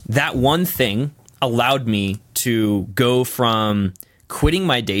that one thing allowed me to go from quitting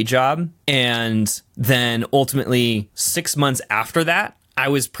my day job, and then ultimately 6 months after that, I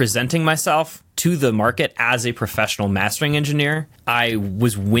was presenting myself to the market as a professional mastering engineer. I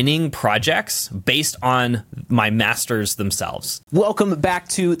was winning projects based on my masters themselves. Welcome back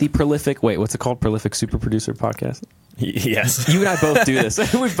to the Prolific, what's it called? Prolific Super Producer Podcast? Yes. You and I both do this.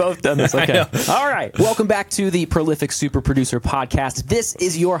 We've both done this. Okay. All right. Welcome back to the Prolific Super Producer Podcast. This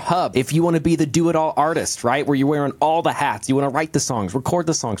is your hub. If you want to be the do-it-all artist, right, where you're wearing all the hats, you want to write the songs, record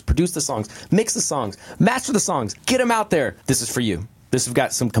the songs, produce the songs, mix the songs, master the songs, get them out there. This is for you. This has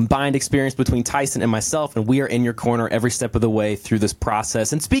got some combined experience between Tyson and myself, and we are in your corner every step of the way through this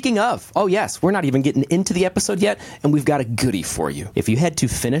process. And speaking of, oh yes, we're not even getting into the episode yet, and we've got a goodie for you. If you head to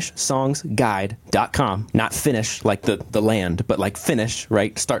finishsongsguide.com, not finish like the land, but like finish,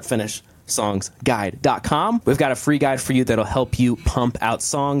 right? Start, finish. Songsguide.com. We've got a free guide for you that'll help you pump out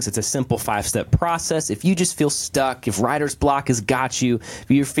songs. It's a simple 5-step process. If you just feel stuck, if writer's block has got you, if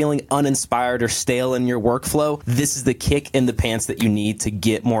you're feeling uninspired or stale in your workflow, this is the kick in the pants that you need to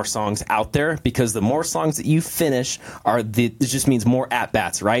get more songs out there, because the more songs that you finish it just means more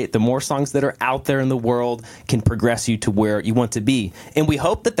at-bats, right? The more songs that are out there in the world can progress you to where you want to be. And we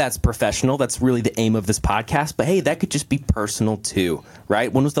hope that that's professional. That's really the aim of this podcast. But hey, that could just be personal too,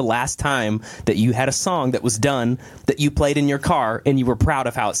 right? When was the last time that you had a song that was done that you played in your car and you were proud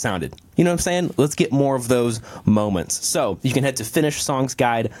of how it sounded? You know what I'm saying? Let's get more of those moments. So you can head to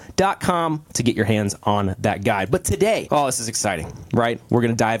finishsongsguide.com to get your hands on that guide. But today, this is exciting, right? We're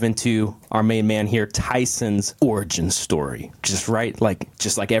going to dive into our main man here, Tyson's origin story. Just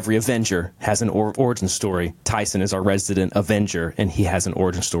like every Avenger has an origin story, Tyson is our resident Avenger, and he has an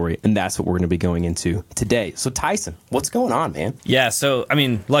origin story, and that's what we're going to be going into today. So Tyson, what's going on, man? Yeah, so,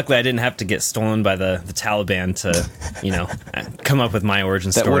 luckily I didn't have to get stolen by the Taliban to, come up with my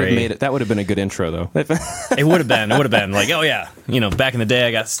origin story. That would have been a good intro, though. It would have been. It would have been like, oh, yeah. Back in the day,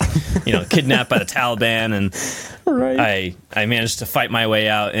 I got, kidnapped by the Taliban, and right. I managed to fight my way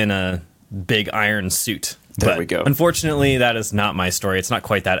out in a big iron suit. There we go. Unfortunately, that is not my story. It's not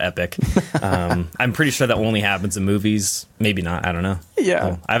quite that epic. I'm pretty sure that only happens in movies. Maybe not. I don't know.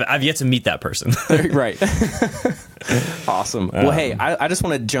 Yeah. I've yet to meet that person. Right. Awesome. Well, hey, I just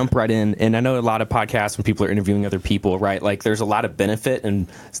want to jump right in. And I know a lot of podcasts when people are interviewing other people, right? Like there's a lot of benefit and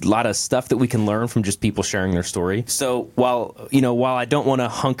a lot of stuff that we can learn from just people sharing their story. So while I don't want to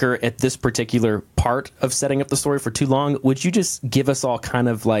hunker at this particular part of setting up the story for too long, would you just give us all kind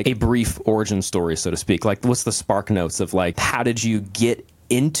of like a brief origin story, so to speak? Like what's the spark notes of like, how did you get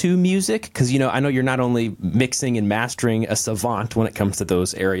into music? Because I know you're not only mixing and mastering a savant when it comes to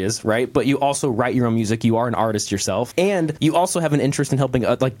those areas, right? But you also write your own music. You are an artist yourself, and you also have an interest in helping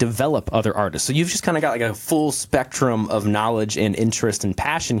develop other artists. So you've just kind of got like a full spectrum of knowledge and interest and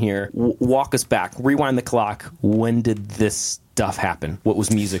passion here. Walk us back, rewind the clock. When did this stuff happen? What was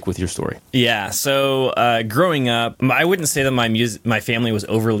music with your story? Yeah, so growing up, I wouldn't say that my family was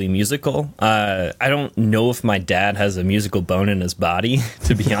overly musical. I don't know if my dad has a musical bone in his body,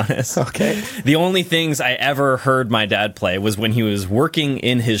 to be honest. Okay. The only things I ever heard my dad play was when he was working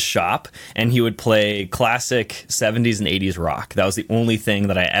in his shop, and he would play classic 70s and 80s rock. That was the only thing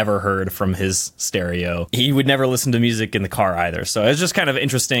that I ever heard from his stereo. He would never listen to music in the car either. So it was just kind of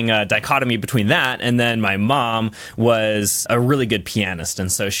interesting dichotomy between that. And then my mom was a really good pianist,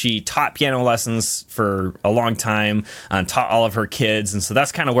 and so she taught piano lessons for a long time, taught all of her kids, and so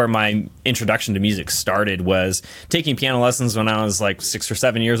that's kind of where my introduction to music started, was taking piano lessons when I was like 6 or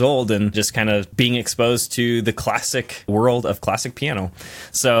 7 years old, and just kind of being exposed to the classic world of classic piano.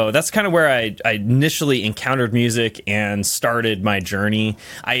 So that's kind of where I initially encountered music and started my journey.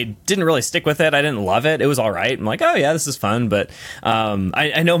 I didn't really stick with it. I didn't love it. It was all right. I'm like, oh yeah, this is fun, but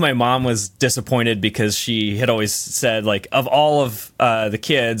I know my mom was disappointed because she had always said, like, of all of the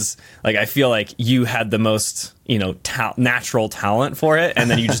kids, like, I feel like you had the most, natural talent for it, and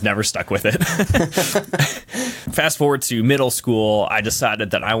then you just never stuck with it. Fast forward to middle school, I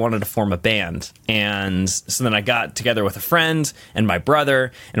decided that I wanted to form a band. And so then I got together with a friend and my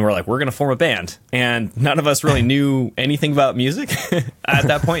brother, and we're like, we're going to form a band. And none of us really knew anything about music at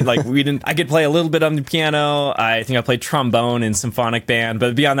that point. Like, I could play a little bit on the piano. I think I played trombone in symphonic band,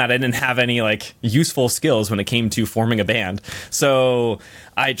 but beyond that, I didn't have any like useful skills when it came to forming a band. So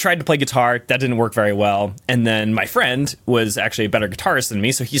I tried to play guitar. That didn't work very well. And then my friend was actually a better guitarist than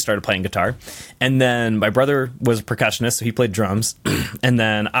me, so he started playing guitar. And then my brother was a percussionist, so he played drums. And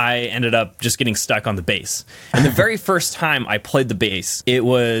then I ended up just getting stuck on the bass. And the very first time I played the bass, it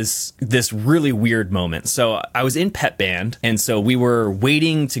was this really weird moment. So I was in pep band, and so we were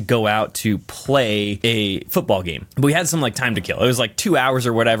waiting to go out to play a football game. But we had some like time to kill. It was like 2 hours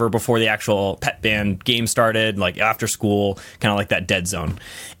or whatever before the actual pep band game started, like after school, kind of like that dead zone.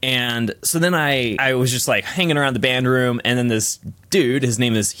 And so then I was just like hanging around the band room, and then this dude, his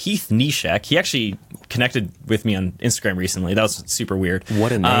name is Heath Nishek. He actually connected with me on Instagram recently. That was super weird.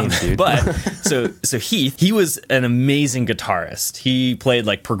 What a name, dude. But so Heath, he was an amazing guitarist. He played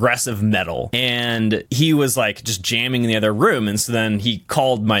like progressive metal, and he was like just jamming in the other room. And so then he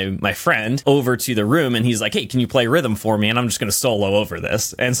called my friend over to the room, and he's like, hey, can you play rhythm for me? And I'm just going to solo over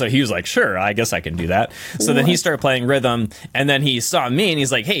this. And so he was like, sure, I guess I can do that. So then he started playing rhythm, and then he saw me and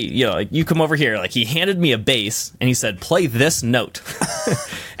he's like, hey, like, you come over here. Like, he handed me a bass and he said, play this note.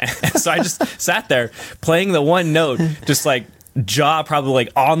 And so I just sat there playing the one note, just like jaw probably like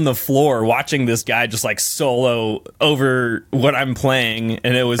on the floor, watching this guy just like solo over what I'm playing,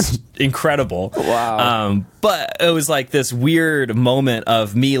 and it was incredible. Wow. But it was like this weird moment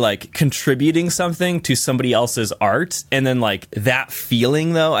of me like contributing something to somebody else's art, and then like that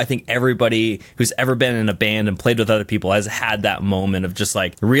feeling, though, I think everybody who's ever been in a band and played with other people has had that moment of just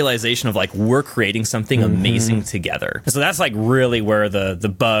like realization of like, we're creating something amazing together. So that's like really where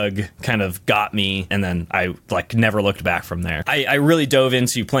the bug kind of got me, and then I like never looked back from there. I really dove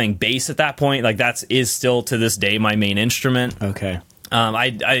into playing bass at that point. Like, that is still to this day my main instrument. Okay.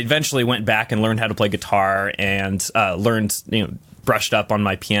 I eventually went back and learned how to play guitar, and learned, brushed up on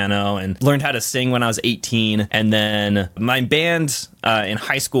my piano, and learned how to sing when I was 18. And then my band in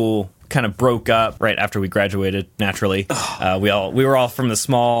high school kind of broke up right after we graduated. Naturally, we were all from the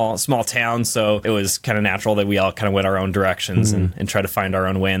small town, so it was kind of natural that we all kind of went our own directions and tried to find our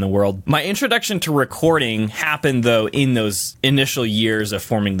own way in the world. My introduction to recording happened, though, in those initial years of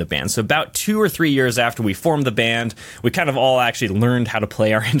forming the band. So about 2 or 3 years after we formed the band, we kind of all actually learned how to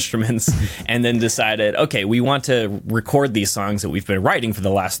play our instruments, and then decided, okay, we want to record these songs that we've been writing for the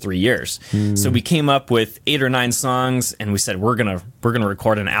last 3 years. So we came up with 8 or 9 songs, and we said, we're gonna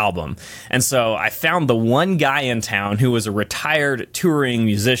record an album. And so I found the one guy in town who was a retired touring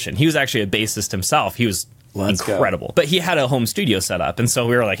musician. He was actually a bassist himself. He was incredible. But he had a home studio set up. And so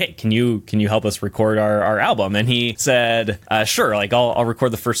we were like, hey, can you help us record our album? And he said, sure, like I'll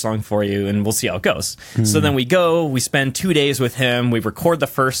record the first song for you and we'll see how it goes. So then we spend 2 days with him. We record the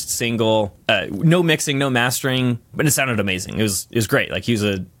first single, no mixing, no mastering, but it sounded amazing. It was great. Like, he was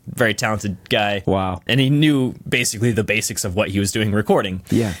a very talented guy. Wow. And he knew basically the basics of what he was doing recording.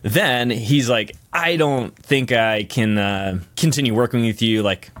 Yeah. Then he's like, I don't think I can continue working with you.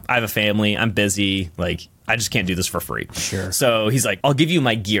 Like, I have a family. I'm busy. Like, I just can't do this for free. Sure. So he's like, I'll give you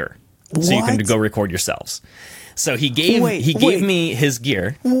my gear so you can go record yourselves. So he gave me his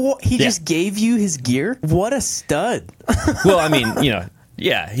gear. What? He just gave you his gear? What a stud. Well, I mean,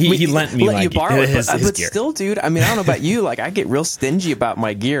 yeah, he lent me let you borrow it, his but gear. Still, dude, I mean, I don't know about you. Like, I get real stingy about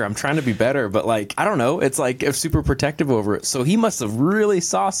my gear. I'm trying to be better, but like, I don't know. It's like I'm super protective over it. So he must have really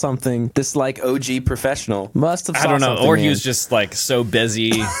saw something. This like OG professional must have. I don't know, or he was just like so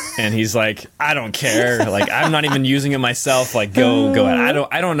busy, and he's like, I don't care. Like, I'm not even using it myself. Like, go ahead.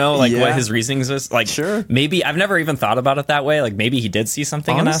 I don't know like what his reasonings is. Like, sure, maybe I've never even thought about it that way. Like, maybe he did see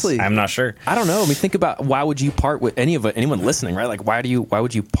something Honestly, in us. I'm not sure. I don't know. I mean, think about, why would you part with anyone listening, right? Like, why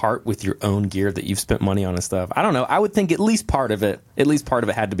would you part with your own gear that you've spent money on and stuff? I don't know. I would think at least part of it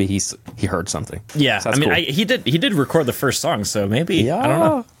had to be he heard something. Yeah, so I mean, cool. he did record the first song, so maybe I don't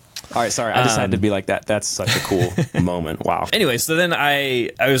know. All right, sorry, I decided to be like that. That's such a cool moment. Wow. Anyway, so then I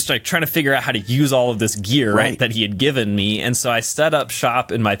was like trying to figure out how to use all of this gear right that he had given me, and so I set up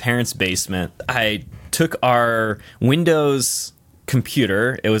shop in my parents' basement. I took our Windows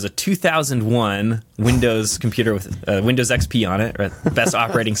computer. It was a 2001 Windows computer with Windows XP on it, right? Best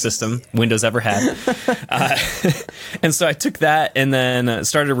operating system Windows ever had. And so I took that and then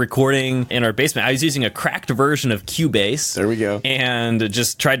started recording in our basement. I was using a cracked version of Cubase. There we go. And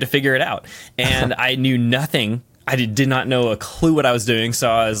just tried to figure it out. And I knew nothing. I did not know a clue what I was doing, so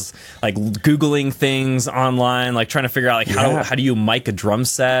I was like Googling things online, like trying to figure out like how do you mic a drum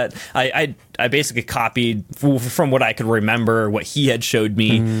set. I basically copied from what I could remember what he had showed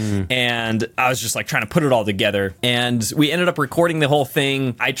me, and I was just like trying to put it all together. And we ended up recording the whole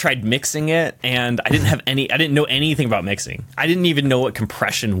thing. I tried mixing it, and I didn't know anything about mixing. I didn't even know what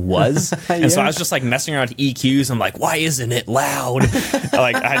compression was, and so I was just like messing around with EQs. I'm like, why isn't it loud?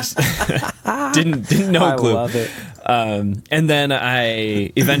 Like, I just didn't know a clue. I love it. And then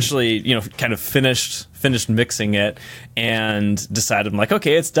I eventually, kind of finished mixing it and decided, I'm like,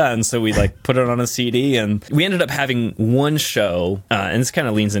 okay, it's done. So we like put it on a CD, and we ended up having one show, and this kind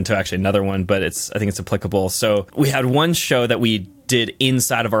of leans into actually another one, but I think it's applicable. So we had one show that we did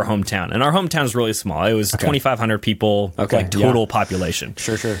inside of our hometown, and our hometown is really small. It was 2,500 people, like total population.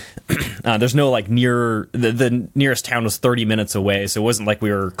 Sure. There's no like the nearest town was 30 minutes away, so it wasn't like we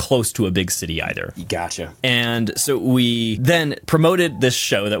were close to a big city either. Gotcha. And so we then promoted this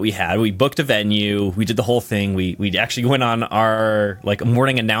show that we had. We booked a venue. We did the whole thing. We actually went on our like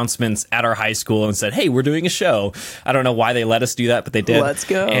morning announcements at our high school and said, "Hey, we're doing a show." I don't know why they let us do that, but they did. Let's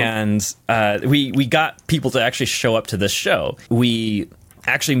go. And we got people to actually show up to this show. We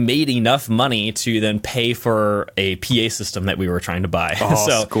actually made enough money to then pay for a PA system that we were trying to buy.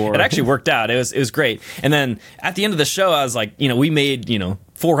 So score. It actually worked out. It was great. And then at the end of the show, I was like, we made,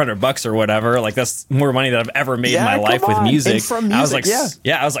 $400 or whatever. Like that's more money that I've ever made in my life with music. And from music. I was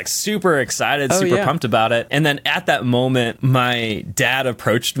like, I was like super excited, super pumped about it. And then at that moment, my dad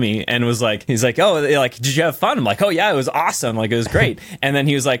approached me and was like, he's like, "Oh, like, did you have fun?" I'm like, "Oh yeah, it was awesome. Like it was great." And then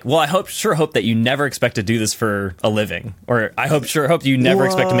he was like, "Well, I sure hope that you never expect to do this for a living, or I hope you never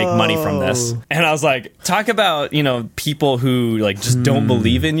expect to make money from this." And I was like, talk about, people who like just don't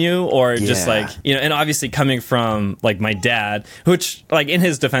believe in you, or just like, and obviously coming from like my dad, which like in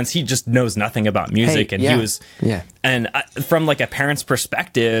his defense, he just knows nothing about music, and he was and from like a parent's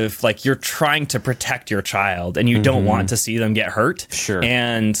perspective, like you're trying to protect your child and you don't want to see them get hurt. Sure.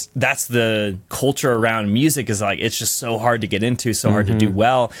 And that's the culture around music, is like it's just so hard to get into, so hard to do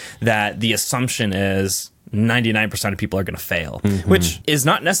well, that the assumption is 99% of people are going to fail, which is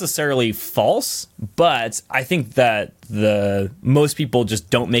not necessarily false, but I think that most people just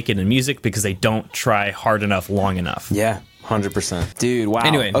don't make it in music because they don't try hard enough, long enough. Yeah. 100%. Dude, wow.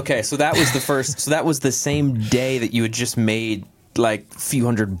 Anyway. Okay, so that was the first, so that was the same day that you had just made like a few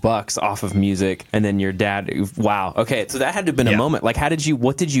 $100 off of music, and then your dad, wow. Okay, so that had to have been a moment. Like how did you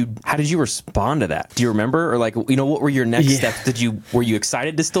respond to that? Do you remember? Or like, what were your next steps? Were you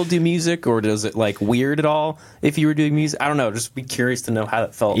excited to still do music, or was it like weird at all if you were doing music? I don't know, just be curious to know how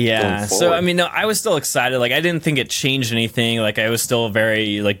it felt. Yeah. So I mean, no, I was still excited. Like I didn't think it changed anything. Like I was still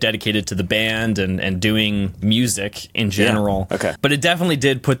very like dedicated to the band and doing music in general. Yeah. Okay. But it definitely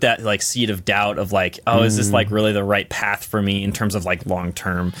did put that like seed of doubt of like, oh, is this like really the right path for me in terms of like long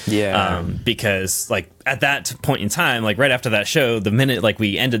term? Because like at that point in time, like right after that show, the minute like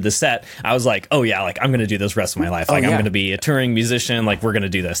we ended the set, I was like, oh yeah, like I'm gonna do this rest of my life. Like I'm gonna be a touring musician. Like we're gonna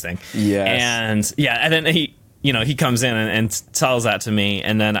do this thing. And then he comes in and tells that to me,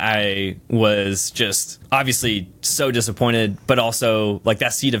 and then I was just obviously so disappointed, but also like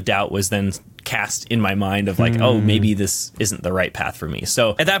that seed of doubt was then cast in my mind of like, oh, maybe this isn't the right path for me.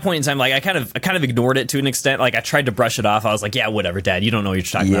 So at that point in time, like I kind of ignored it to an extent. Like I tried to brush it off. I was like, yeah, whatever, Dad, you don't know what you're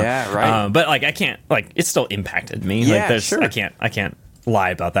talking about. Yeah, right. But like I can't, like it still impacted me. Yeah, like sure. I can't lie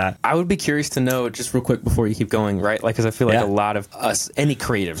about that. I would be curious to know, just real quick before you keep going, right? Like, because I feel like a lot of us, any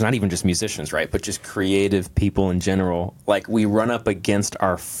creatives, not even just musicians, right, but just creative people in general, like we run up against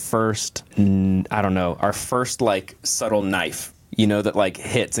our first like subtle knife, that like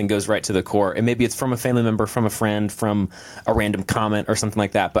hits and goes right to the core. And maybe it's from a family member, from a friend, from a random comment or something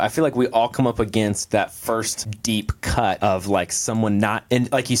like that. But I feel like we all come up against that first deep cut of like someone not,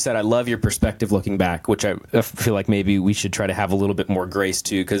 and like you said, I love your perspective looking back, which I feel like maybe we should try to have a little bit more grace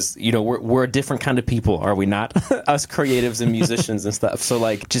to, because, we're a different kind of people, are we not? Us creatives and musicians and stuff. So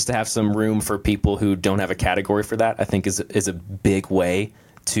like just to have some room for people who don't have a category for that, I think is a big way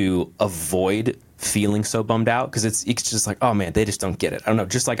to avoid feeling so bummed out, because it's just like, oh man, they just don't get it. I don't know,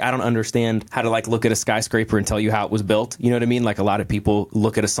 just like I don't understand how to like look at a skyscraper and tell you how it was built. You know what I mean? Like a lot of people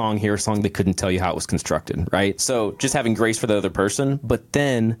look at a song, hear a song, they couldn't tell you how it was constructed, right? So just having grace for the other person. But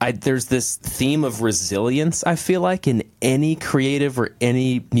then there's this theme of resilience, I feel like, in any creative or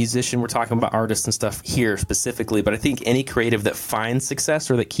any musician. We're talking about artists and stuff here specifically, but I think any creative that finds success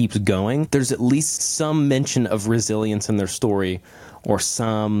or that keeps going, there's at least some mention of resilience in their story, or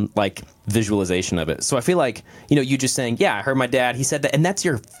some like visualization of it. So I feel like, you just saying, yeah, I heard my dad, he said that, and that's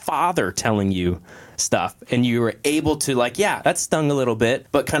your father telling you stuff, and you were able to like, yeah, that stung a little bit,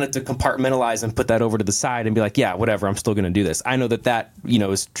 but kind of to compartmentalize and put that over to the side and be like, yeah, whatever, I'm still going to do this. I know that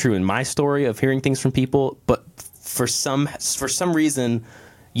is true in my story of hearing things from people, but for some reason,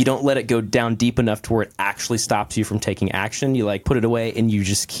 you don't let it go down deep enough to where it actually stops you from taking action. You like put it away and you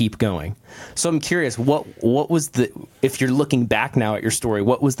just keep going. So I'm curious, what was if you're looking back now at your story,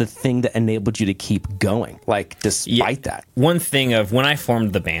 what was the thing that enabled you to keep going? Like despite that? One thing of when I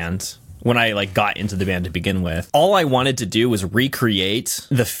formed the band, when I like got into the band to begin with, all I wanted to do was recreate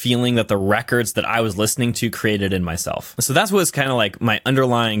the feeling that the records that I was listening to created in myself. So that was kind of like my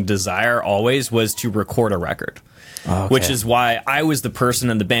underlying desire always, was to record a record. Okay. Which is why I was the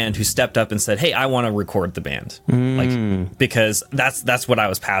person in the band who stepped up and said, "Hey, I want to record the band," like, because that's what I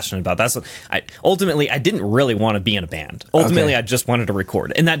was passionate about. That's what ultimately I didn't really want to be in a band. Ultimately, I just wanted to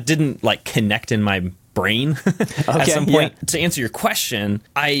record, and that didn't like connect in my brain at some point. Yeah. To answer your question,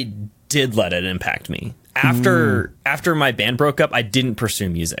 I did let it impact me. After my band broke up, I didn't pursue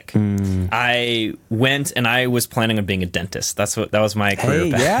music. I went and I was planning on being a dentist. That was my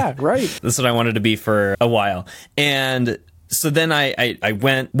career path. Yeah, right. That's what I wanted to be for a while. And so then I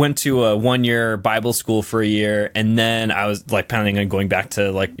went to a 1-year Bible school for a year, and then I was like planning on going back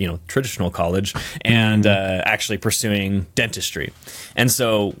to like, you know, traditional college and actually pursuing dentistry. And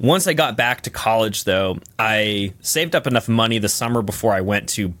so once I got back to college, though, I saved up enough money the summer before I went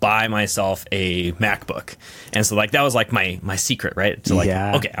to buy myself a MacBook. And so like that was like my secret, right? To like,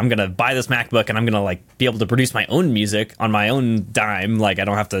 okay, I'm gonna buy this MacBook and I'm gonna like be able to produce my own music on my own dime. Like I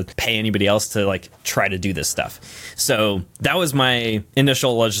don't have to pay anybody else to like try to do this stuff. So that was my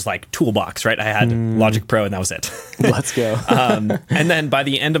initial just like toolbox, right? I had Logic Pro and that was it. Let's go. And then by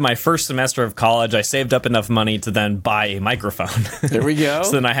the end of my first semester of college, I saved up enough money to then buy a microphone. There we go.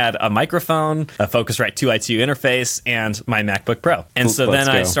 So then I had a microphone, a Focusrite 2i2 interface, and my MacBook Pro. And so then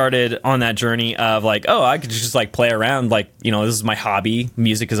I started on that journey of like, oh, I could just like play around. Like, you know, this is my hobby.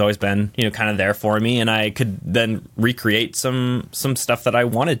 Music has always been, you know, kind of there for me. And I could then recreate some stuff that I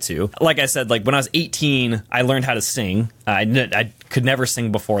wanted to. Like I said, like when I was 18, I learned how to sing. I could never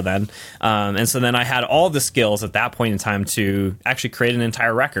sing before then. And so then I had all the skills at that point in time to actually create an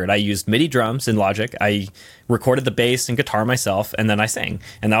entire record. I used MIDI drums in Logic. I recorded the bass and guitar myself, and then I sang.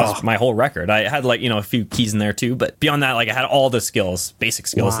 And that was my whole record. I had like, you know, a few keys in there too, but beyond that, like I had all the skills, basic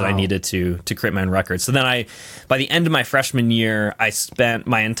skills that I needed to create my own record. So then by the end of my freshman year, I spent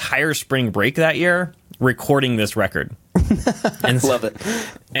my entire spring break that year recording this record. And love it.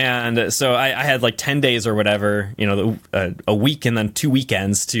 And so I had like 10 days or whatever, you know, a week and then 2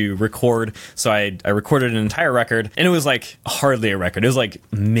 weekends to record. So I recorded an entire record, and it was like hardly a record. It was like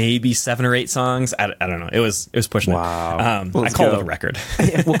maybe 7 or 8 songs. I don't know. It was pushing it. I call it a record.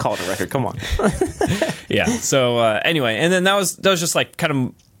 Yeah, we'll call it a record. Come on. Yeah. So anyway, and then that was just like kind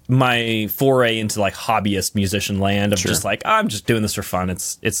of my foray into like hobbyist musician land of just like, I'm just doing this for fun.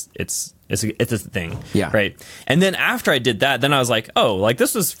 It's a thing. Yeah. Right. And then after I did that, then I was like, oh, like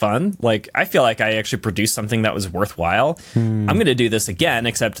this was fun. Like I feel like I actually produced something that was worthwhile. I'm going to do this again,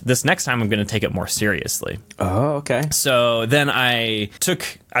 except this next time I'm going to take it more seriously. Oh, okay. So then I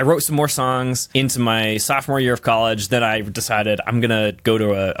wrote some more songs into my sophomore year of college. Then I decided I'm going to go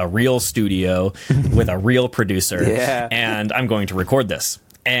to a real studio with a real producer and I'm going to record this.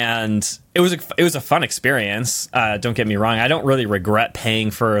 And it was a fun experience. Don't get me wrong. I don't really regret paying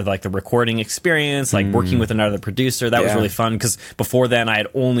for like the recording experience, like working with another producer. That was really fun because before then I had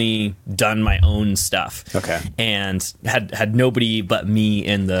only done my own stuff. Okay. And had nobody but me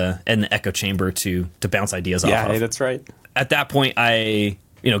in the echo chamber to bounce ideas off of. Yeah, that's right. At that point, I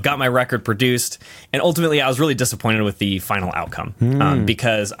got my record produced, and ultimately I was really disappointed with the final outcome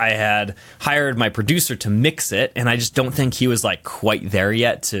because I had hired my producer to mix it, and I just don't think he was like quite there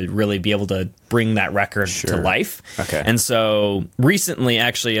yet to really be able to bring that record to life. Okay. And so recently,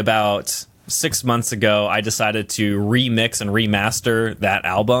 actually about 6 months ago, I decided to remix and remaster that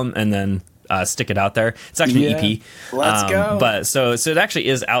album and then stick it out there. It's actually an EP. Let's go. But so it actually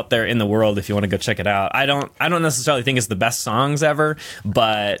is out there in the world if you want to go check it out. I don't necessarily think it's the best songs ever,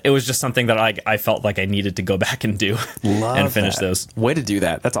 but it was just something that I felt like I needed to go back and do and finish those. Way to do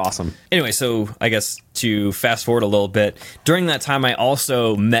that. That's awesome. Anyway, so I guess to fast forward a little bit, during that time I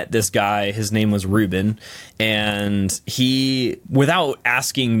also met this guy. His name was Ruben, and he, without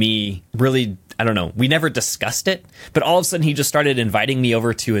asking me, really, I don't know, we never discussed it, but all of a sudden he just started inviting me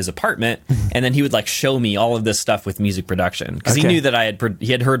over to his apartment, and then he would like show me all of this stuff with music production because he knew that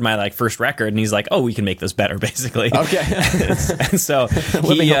he had heard my like first record, and he's like, oh, we can make this better, basically. Okay. And so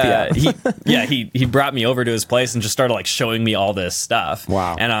he brought me over to his place and just started like showing me all this stuff.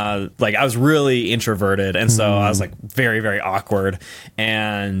 Wow. And like I was really introverted, and so I was like very, very awkward,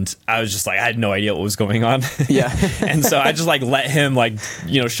 and I was just like, I had no idea what was going on. Yeah. And so I just like let him like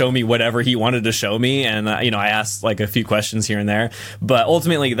show me whatever he wanted to show me, and I asked like a few questions here and there, but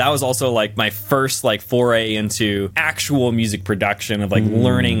ultimately that was also like my first like foray into actual music production of like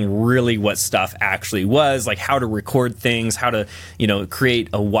learning really what stuff actually was, like how to record things, how to create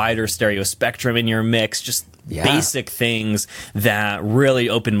a wider stereo spectrum in your mix, just basic things that really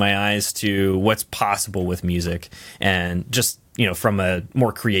opened my eyes to what's possible with music, and just from a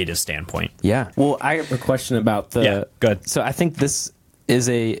more creative standpoint. Yeah. Well, I have a question about the... Yeah, go ahead. So I think this is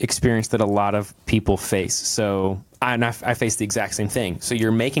a experience that a lot of people face. So I face the exact same thing. So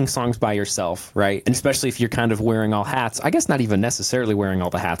you're making songs by yourself, right? And especially if you're kind of wearing all hats, I guess not even necessarily wearing all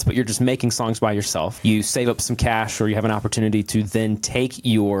the hats, but you're just making songs by yourself. You save up some cash, or you have an opportunity to then take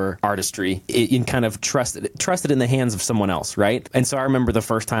your artistry and kind of trust it in the hands of someone else, right? And so I remember the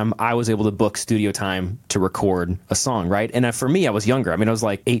first time I was able to book studio time to record a song, right? And for me, I was younger. I mean, I was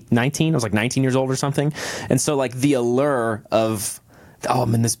like 19. I was like 19 years old or something. And so like the allure of, oh,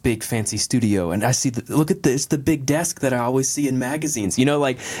 I'm in this big fancy studio and I see look at this, the big desk that I always see in magazines,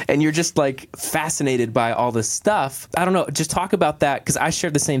 and you're just like fascinated by all this stuff. I don't know, just talk about that, because I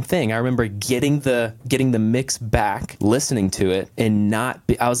shared the same thing. I remember getting the mix back, listening to it, and I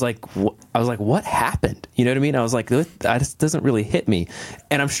was like, what happened? You know what I mean? I was like, this doesn't really hit me.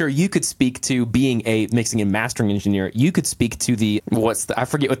 And I'm sure you could speak to being a mixing and mastering engineer. You could speak to I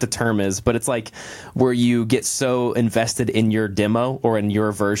forget what the term is, but it's like where you get so invested in your demo or in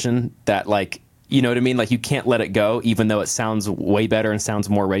your version that, like, you know what I mean? Like, you can't let it go, even though it sounds way better and sounds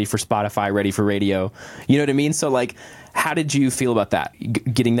more ready for Spotify, ready for radio. You know what I mean? So, like, how did you feel about that?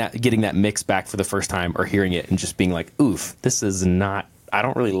 Getting that mix back for the first time, or hearing it and just being like, oof, this is not, I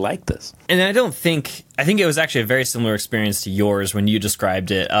don't really like this. And I think it was actually a very similar experience to yours when you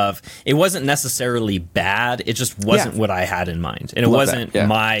described it. It wasn't necessarily bad, it just wasn't what I had in mind, and it wasn't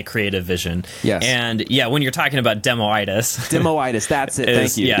my creative vision. Yes. And when you're talking about demoitis, that's it.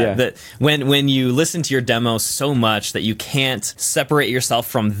 Thank you. When you listen to your demo so much that you can't separate yourself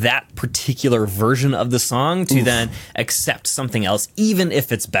from that particular version of the song to then accept something else, even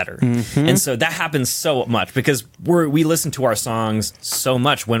if it's better. Mm-hmm. And so that happens so much because we listen to our songs so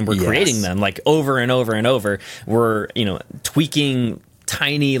much when we're creating them, like over and over and over. We're tweaking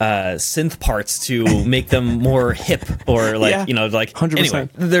tiny synth parts to make them more hip, or like 100%. Anyway,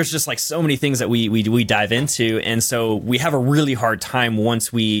 there's just like so many things that we dive into, and so we have a really hard time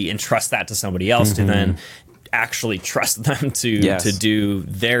once we entrust that to somebody else to then actually trust them to do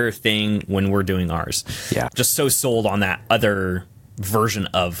their thing when we're doing ours. Just so sold on that other version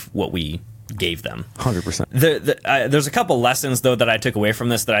of what we gave them. 100%. There's a couple lessons, though, that I took away from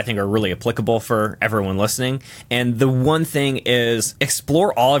this that I think are really applicable for everyone listening. And the one thing is,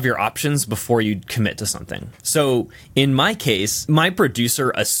 explore all of your options before you commit to something. So in my case, my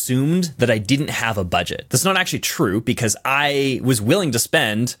producer assumed that I didn't have a budget. That's not actually true, because I was willing to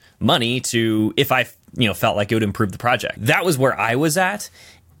spend money if I felt like it would improve the project. That was where I was at.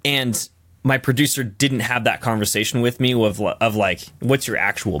 And my producer didn't have that conversation with me of like, what's your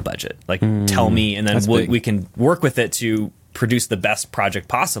actual budget? Like, tell me, and then we can work with it to produce the best project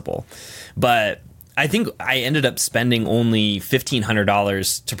possible. But I think I ended up spending only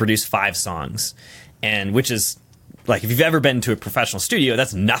 $1,500 to produce 5 songs, and which is, like, if you've ever been to a professional studio,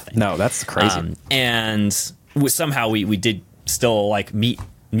 that's nothing. No, that's crazy. And somehow we did still like meet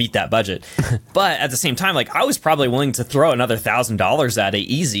that budget. But at the same time, like, I was probably willing to throw another $1,000 at it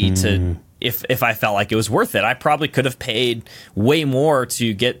easy to if I felt like it was worth it. I probably could have paid way more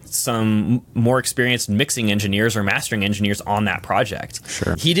to get some more experienced mixing engineers or mastering engineers on that project.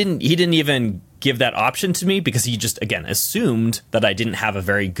 Sure. He didn't even give that option to me because he just, again, assumed that I didn't have a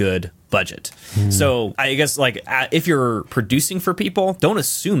very good budget. So I guess, like, if you're producing for people, don't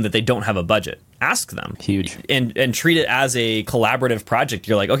assume that they don't have a budget. Ask them. Huge. And treat it as a collaborative project.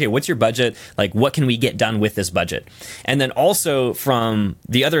 You're like, okay, what's your budget? Like, what can we get done with this budget? And then also, from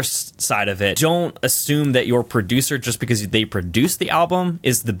the other side of it, don't assume that your producer, just because they produced the album,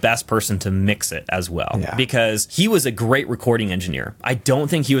 is the best person to mix it as well. Yeah. Because he was a great recording engineer. I don't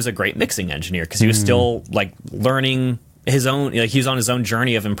think he was a great mixing engineer, because he was still, like, learning his own, like, he was on his own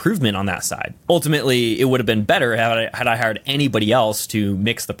journey of improvement on that side. Ultimately, it would have been better had I hired anybody else to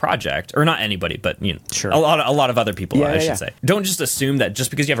mix the project, or not anybody, but sure. a lot of other people. I should say. Don't just assume that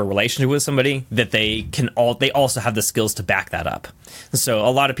just because you have a relationship with somebody that they also have the skills to back that up. So a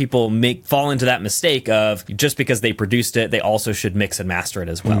lot of people fall into that mistake of, just because they produced it, they also should mix and master it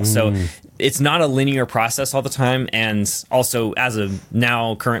as well. So it's not a linear process all the time. And also, as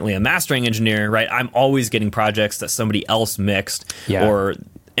currently a mastering engineer, right, I'm always getting projects that somebody else mixed,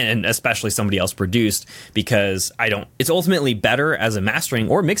 and especially somebody else produced, because it's ultimately better as a mastering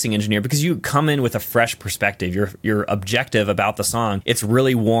or mixing engineer, because you come in with a fresh perspective. You're objective about the song. It's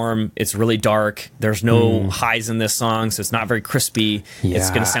really warm, it's really dark, there's no highs in this song, so it's not very crispy. It's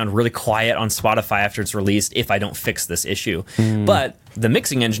going to sound really quiet on Spotify after it's released if I don't fix this issue. But the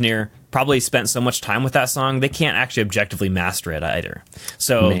mixing engineer probably spent so much time with that song, they can't actually objectively master it either.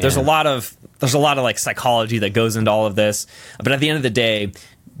 So there's a lot of like psychology that goes into all of this. But at the end of the day,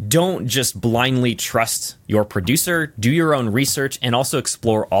 don't just blindly trust your producer. Do your own research and also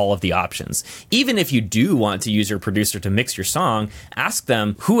explore all of the options. Even if you do want to use your producer to mix your song, ask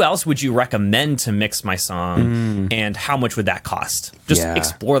them, who else would you recommend to mix my song and how much would that cost? Just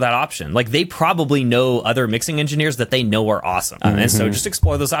explore that option. Like, they probably know other mixing engineers that they know are awesome. And so just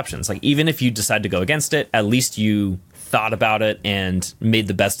explore those options. Like, even if you decide to go against it, at least you thought about it and made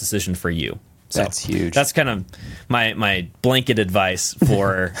the best decision for you. So that's huge. That's kind of my blanket advice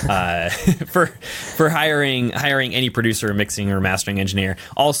for for hiring any producer, mixing, or mastering engineer.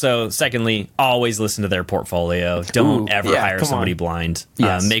 Also, secondly, always listen to their portfolio. Don't ever hire somebody blind.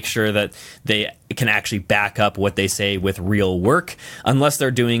 Yes. Make sure that they can actually back up what they say with real work, unless they're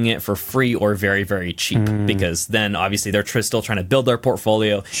doing it for free or very, very cheap, because then obviously they're still trying to build their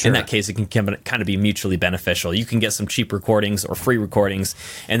portfolio. Sure. In that case, it can kind of be mutually beneficial. You can get some cheap recordings or free recordings,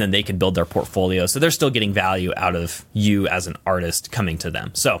 and then they can build their portfolio. So they're still getting value out of you as an artist coming to them.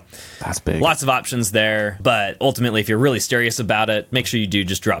 So that's big. Lots of options there, but ultimately, if you're really serious about it, make sure you do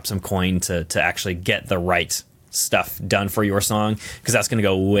just drop some coin to actually get the right stuff done for your song, because that's going to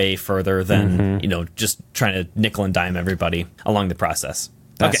go way further than just trying to nickel and dime everybody along the process.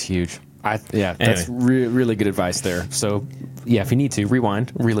 That's huge. That's really good advice there. So, if you need to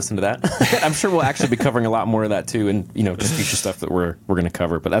rewind, re-listen to that. I'm sure we'll actually be covering a lot more of that too, and just future stuff that we're going to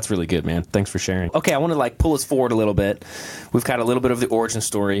cover. But that's really good, man. Thanks for sharing. Okay, I want to pull us forward a little bit. We've got a little bit of the origin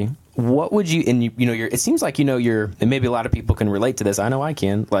story. What would you? And it seems like and maybe a lot of people can relate to this. I know I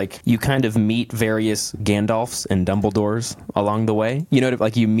can. Like, you kind of meet various Gandalfs and Dumbledores along the way.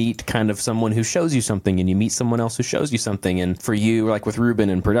 You meet kind of someone who shows you something, and you meet someone else who shows you something. And for you, like with Ruben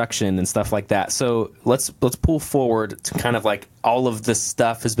and production and stuff like that. So let's pull forward to kind of all of this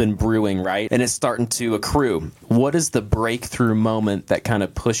stuff has been brewing, right? And it's starting to accrue. What is the breakthrough moment that kind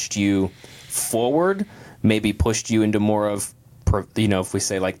of pushed you forward? Maybe pushed you into more of, if we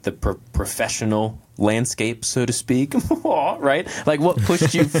say the professional landscape, so to speak, right? What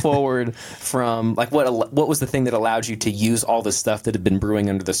pushed you forward from what was the thing that allowed you to use all the stuff that had been brewing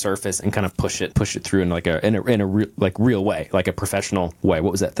under the surface and kind of push it through in a real way, like a professional way?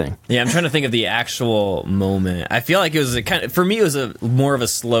 What was that thing? Yeah, I'm trying to think of the actual moment. I feel like it was for me, it was more of a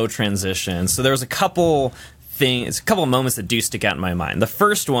slow transition. So there was a couple of moments that do stick out in my mind. The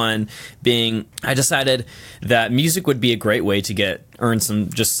first one being, I decided that music would be a great way to earn some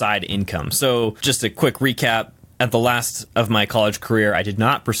just side income. So just a quick recap. At the last of my college career, I did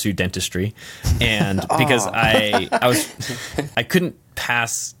not pursue dentistry, and because I couldn't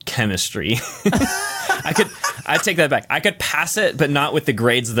pass chemistry. I take that back. I could pass it, but not with the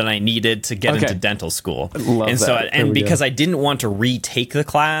grades that I needed to get into dental school. Because I didn't want to retake the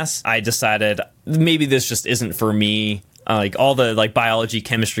class, I decided maybe this just isn't for me. All the biology,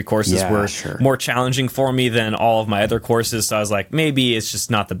 chemistry courses were more challenging for me than all of my other courses. So I was like, maybe it's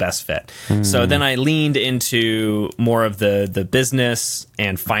just not the best fit. So then I leaned into more of the business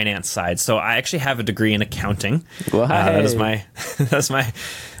and finance side. So I actually have a degree in accounting. That's my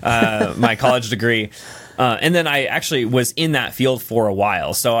my college degree. And then I actually was in that field for a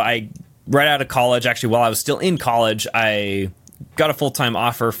while. So right out of college, actually, while I was still in college, I got a full-time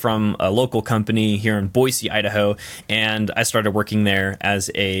offer from a local company here in Boise, Idaho, and I started working there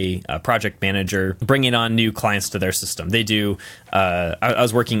as a project manager, bringing on new clients to their system. They do, I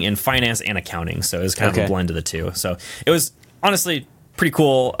was working in finance and accounting, so it was kind of a blend of the two. So it was honestly pretty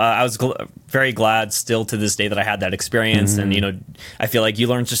cool. I was very glad still to this day that I had that experience. And, I feel like you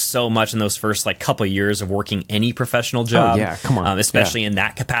learn just so much in those first couple of years of working any professional job. Oh, yeah, come on. Especially in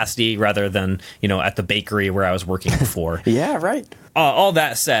that capacity rather than, at the bakery where I was working before. Yeah, right. All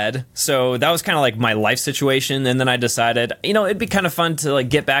that said, so that was kind of my life situation. And then I decided, it'd be kind of fun to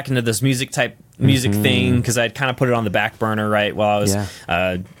get back into this music thing, because I'd kind of put it on the back burner, right? While I was,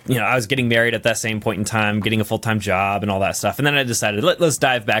 I was getting married at that same point in time, getting a full-time job and all that stuff. And then I decided, let's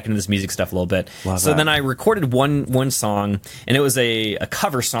dive back into this music stuff a little bit. Then I recorded one song, and it was a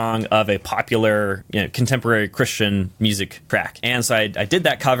cover song of a popular contemporary Christian music track. And so I did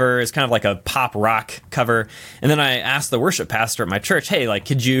that cover. It's kind of like a pop rock cover. And then I asked the worship pastor at my church, hey,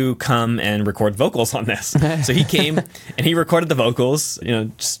 could you come and record vocals on this? So he came and he recorded the vocals,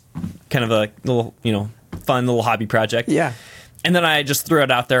 just kind of a little, fun little hobby project. Yeah. And then I just threw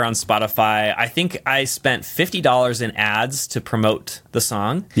it out there on Spotify. I think I spent $50 in ads to promote the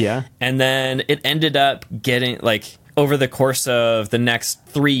song. Yeah. And then it ended up getting over the course of the next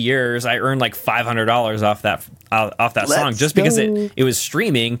 3 years, I earned $500 off that song, just because it was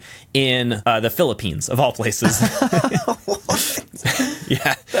streaming in the Philippines, of all places.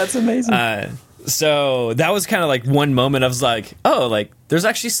 Yeah, that's amazing. So that was kind of like one moment I was like, oh, like there's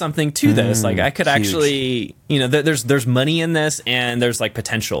actually something to this. Like I could huge. actually, there's money in this and there's like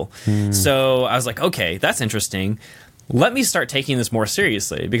potential. So I was like, okay, that's interesting. Let me start taking this more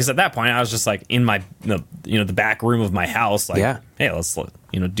seriously, because at that point I was just like in my, the back room of my house, like, hey, let's,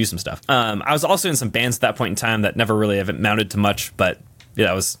 do some stuff. I was also in some bands at that point in time that never really have mounted to much, but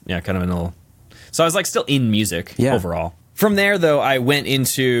that was kind of a little. So I was like still in music overall. From there, though, I went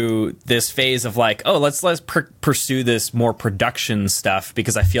into this phase of like, oh, let's pursue this more production stuff,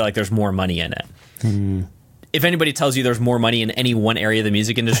 because I feel like there's more money in it. If anybody tells you there's more money in any one area of the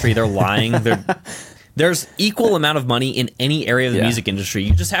music industry, they're lying. There's equal amount of money in any area of the music industry.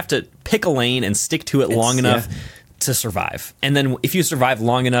 You just have to pick a lane and stick to it long enough to survive. And then if you survive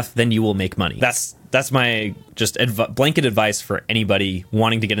long enough, then you will make money. That's my just blanket advice for anybody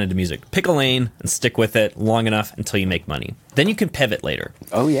wanting to get into music. Pick a lane and stick with it long enough until you make money. Then you can pivot later.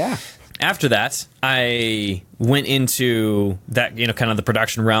 Oh, yeah. After that, I went into that, kind of the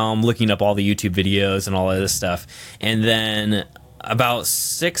production realm, looking up all the YouTube videos and all of this stuff. And then about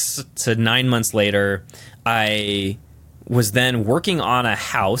 6 to 9 months later, I was then working on a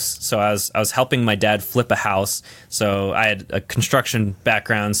house. So I was helping my dad flip a house. So I had a construction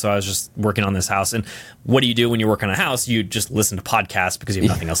background, so I was just working on this house. And what do you do when you work on a house? You just listen to podcasts because you have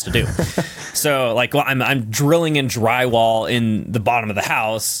nothing else to do. So like, well, I'm drilling in drywall in the bottom of the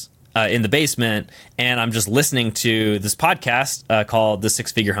house, in the basement, and I'm just listening to this podcast called The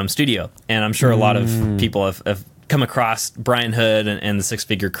Six Figure Home Studio. And I'm sure a lot of people have come across Brian Hood and the Six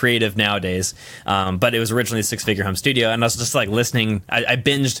Figure Creative nowadays, but it was originally the Six Figure Home Studio, and I was just like listening. I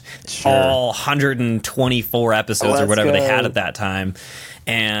binged all 124 episodes or whatever they had at that time,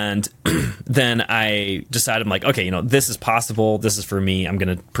 and then I decided, I'm like, okay, this is possible. This is for me. I'm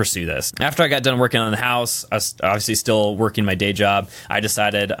going to pursue this. After I got done working on the house, I was obviously still working my day job. I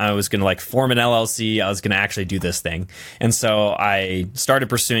decided I was going to like form an LLC. I was going to actually do this thing. And so I started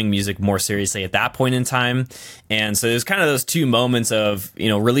pursuing music more seriously at that point in time. And so there's kind of those two moments of,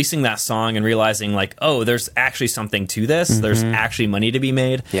 releasing that song and realizing like, oh, there's actually something to this. There's actually money to be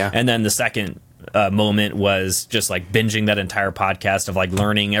made. Yeah. And then the second moment was just like binging that entire podcast of like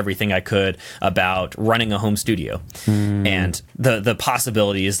learning everything I could about running a home studio and the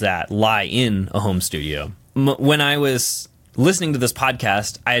possibilities that lie in a home studio. When I was listening to this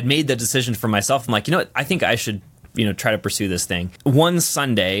podcast, I had made the decision for myself. I'm like, I think I should, try to pursue this thing. One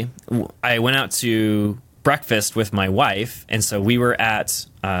Sunday, I went out to breakfast with my wife, and so we were at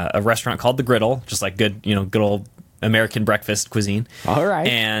a restaurant called The Griddle, just like good old American breakfast cuisine. All right.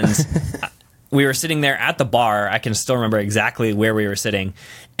 And we were sitting there at the bar. I can still remember exactly where we were sitting.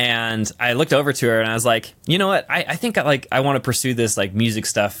 And I looked over to her and I was like, you know what? I think I want to pursue this like music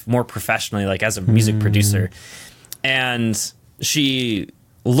stuff more professionally, like as a music producer. And she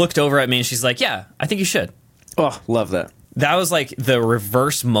looked over at me and she's like, yeah, I think you should. Oh, love that. That was like the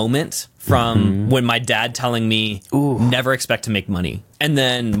reverse moment from when my dad telling me, never expect to make money. And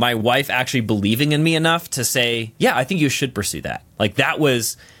then my wife actually believing in me enough to say, yeah, I think you should pursue that. Like that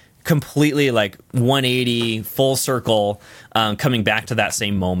was completely like 180 full circle, coming back to that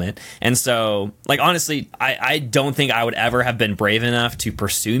same moment. And so like, honestly, I don't think I would ever have been brave enough to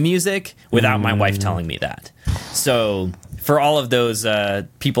pursue music without my wife telling me that. So for all of those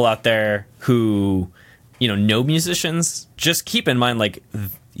people out there who, know musicians, just keep in mind, like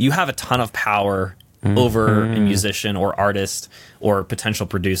you have a ton of power over a musician or artist or potential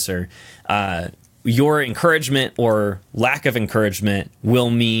producer. Your encouragement or lack of encouragement will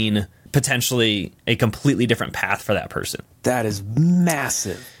mean potentially a completely different path for that person. That is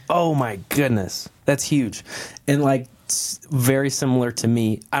massive. Oh my goodness. That's huge. And like very similar to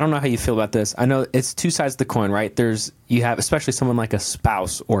me. I don't know how you feel about this. I know it's two sides of the coin, right? You have especially someone like a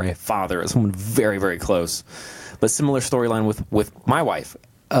spouse or a father, someone very, very close. But similar storyline with my wife.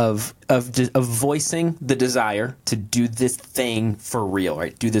 Of voicing the desire to do this thing for real,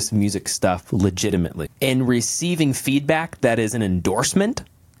 right? Do this music stuff legitimately. And receiving feedback that is an endorsement,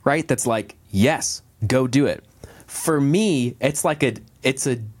 right? That's like, yes, go do it. For me, it's like it's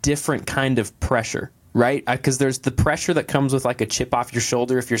a different kind of pressure, right? Because there's the pressure that comes with like a chip off your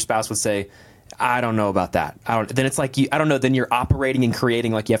shoulder if your spouse would say, I don't know about that. Then it's like, I don't know, then you're operating and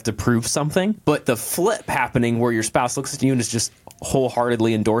creating like you have to prove something. But the flip happening where your spouse looks at you and is just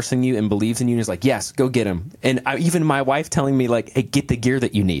wholeheartedly endorsing you and believes in you and is like, yes, go get him. And even my wife telling me like, hey, get the gear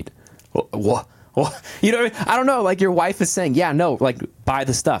that you need. What? I don't know. Like your wife is saying, yeah, no, like buy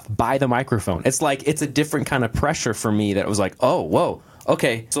the stuff, buy the microphone. It's like, it's a different kind of pressure for me that was like, oh, whoa.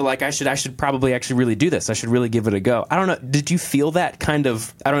 Okay, so like I should probably actually really do this. I should really give it a go. I don't know. Did you feel that kind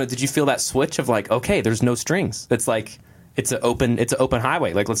of, did you feel that switch of like, okay, there's no strings. It's like, it's an open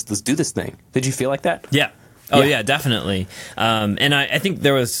highway. Like let's do this thing. Did you feel like that? Yeah. Oh yeah, definitely. And I think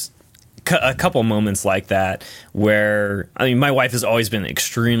there was a couple moments like that where, I mean, my wife has always been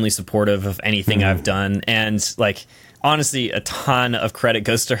extremely supportive of anything I've done, and like, honestly, a ton of credit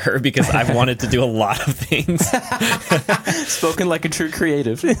goes to her because I've wanted to do a lot of things. Spoken like a true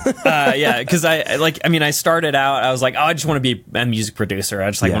creative. Yeah, because I started out, I was like, oh, I just want to be a music producer. I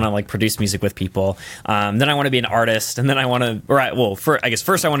just want to like produce music with people. Then I want to be an artist, and then I want to, I guess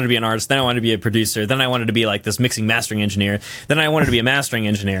first I wanted to be an artist, then I wanted to be a producer, then I wanted to be like this mixing mastering engineer, then I wanted to be a mastering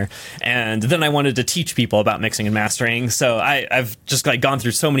engineer, and then I wanted to teach people about mixing and mastering. So I've just like gone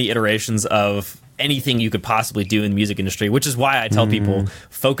through so many iterations of anything you could possibly do in the music industry, which is why I tell people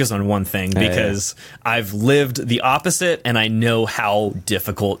focus on one thing, because I've lived the opposite and I know how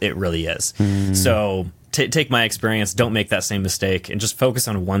difficult it really is. So take my experience, don't make that same mistake, and just focus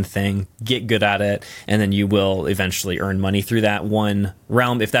on one thing, get good at it, and then you will eventually earn money through that one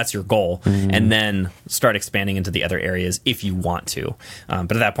realm if that's your goal, and then start expanding into the other areas if you want to.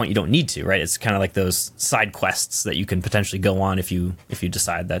 But at that point, you don't need to, right? It's kind of like those side quests that you can potentially go on if you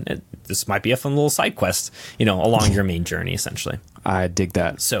decide that this might be a fun little side quest, along your main journey, essentially. I dig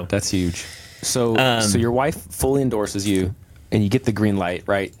that. So that's huge. So your wife fully endorses you, and you get the green light,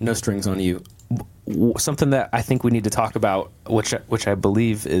 right? No strings on you. Something that I think we need to talk about, which I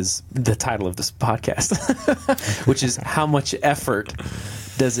believe is the title of this podcast, which is how much effort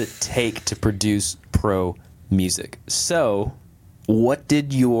does it take to produce pro music? So what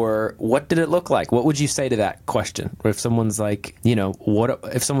did it look like? What would you say to that question? Or if someone's like,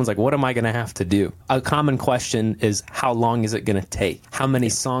 what am I going to have to do? A common question is, how long is it going to take? How many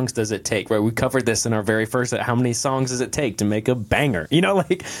songs does it take? Right? We covered this in our very first, how many songs does it take to make a banger?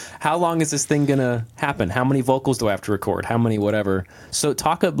 Like, how long is this thing going to happen? How many vocals do I have to record? How many whatever? So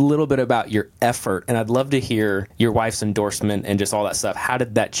talk a little bit about your effort, and I'd love to hear your wife's endorsement and just all that stuff. How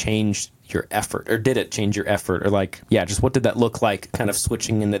did that change your effort, or did it change your effort, or just what did that look like, kind of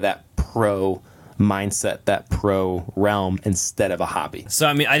switching into that pro mindset, that pro realm instead of a hobby? So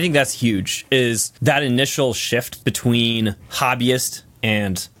I think that's huge, is that initial shift between hobbyist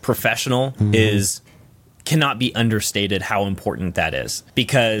and professional cannot be understated how important that is,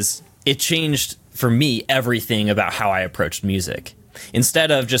 because it changed for me everything about how I approached music.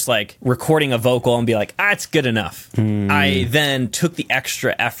 Instead of just like recording a vocal and be like, it's good enough. I then took the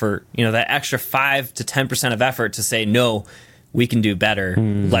extra effort, that extra 5 to 10% of effort to say, no, we can do better.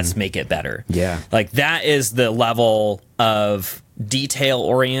 Let's make it better. Yeah. Like that is the level of detail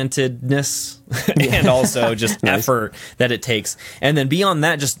orientedness and also just nice. Effort that it takes. And then beyond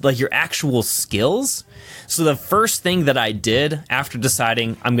that, just like your actual skills. So the first thing that I did after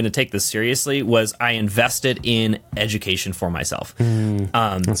deciding I'm going to take this seriously was I invested in education for myself.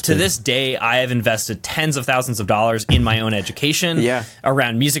 To this day, I have invested tens of thousands of dollars in my own education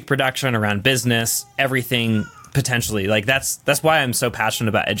around music production, around business, everything. Potentially, like that's why I'm so passionate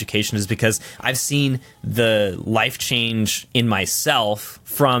about education, is because I've seen the life change in myself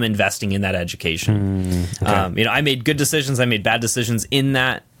from investing in that education. Okay. I made good decisions, I made bad decisions in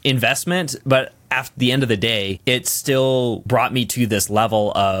that investment, but at the end of the day, it still brought me to this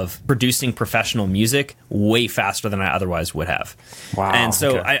level of producing professional music way faster than I otherwise would have. Wow. And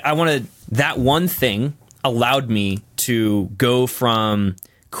so I wanted, that one thing allowed me to go from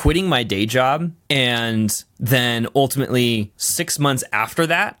quitting my day job, and then ultimately 6 months after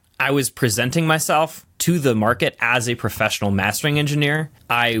that, I was presenting myself to the market as a professional mastering engineer.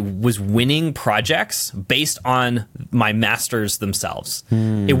 I was winning projects based on my masters themselves.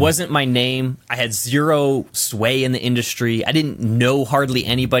 It wasn't my name. I had zero sway in the industry. I didn't know hardly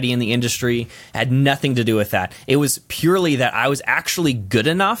anybody in the industry. It had nothing to do with that. It was purely that I was actually good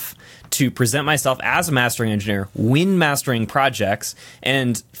enough to present myself as a mastering engineer, win mastering projects.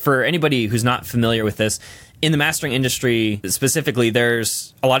 And for anybody who's not familiar with this, in the mastering industry specifically,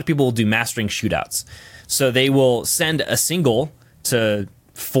 there's a lot of people will do mastering shootouts. So they will send a single to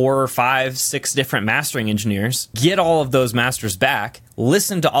 4, 5, 6 different mastering engineers, get all of those masters back,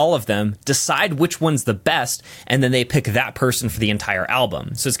 listen to all of them, decide which one's the best, and then they pick that person for the entire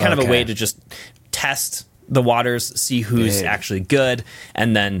album. So it's kind of a way to just test the waters, see who's actually good,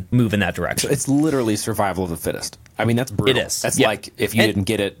 and then move in that direction. So it's literally survival of the fittest. I mean, that's brutal. It is. That's like if you didn't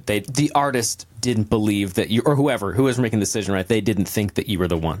get it, the artist didn't believe that you, or who was making the decision, right? They didn't think that you were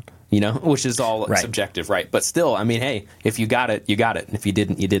the one, which is all subjective, right? But still, I mean, hey, if you got it, you got it. And if you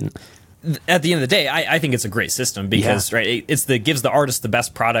didn't, you didn't. at the end of the day, I think it's a great system because right, gives the artist the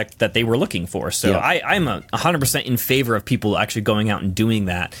best product that they were looking for. So I'm 100% in favor of people actually going out and doing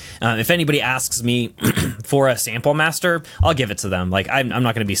that. If anybody asks me for a sample master, I'll give it to them. Like I'm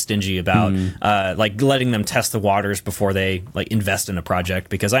not going to be stingy about like letting them test the waters before they like invest in a project,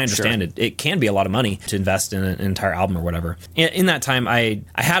 because I understand it can be a lot of money to invest in an entire album or whatever. In that time, I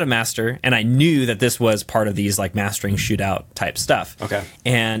had a master, and I knew that this was part of these like mastering shootout type stuff. Okay,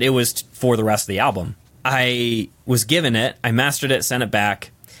 and it was for the rest of the album. I was given it, I mastered it, sent it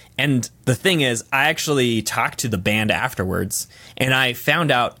back, and the thing is, I actually talked to the band afterwards, and I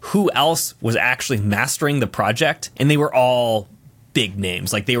found out who else was actually mastering the project, and they were all big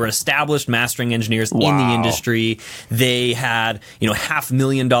names. Like, they were established mastering engineers in the industry. They had,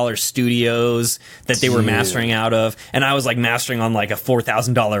 $500,000 studios that they were mastering out of, and I was like mastering on like a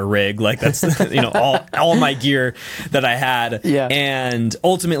 $4,000 rig. Like, that's all my gear that I had. Yeah. And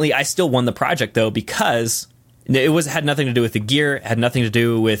ultimately, I still won the project though, because it had nothing to do with the gear, it had nothing to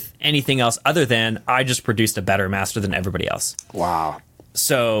do with anything else other than I just produced a better master than everybody else. Wow.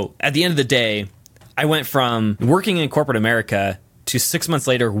 So at the end of the day, I went from working in corporate America to 6 months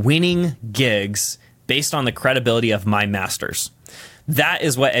later winning gigs based on the credibility of my masters. That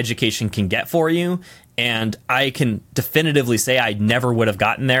is what education can get for you, and I can definitively say I never would have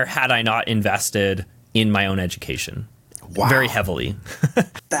gotten there had I not invested in my own education. Wow. Very heavily.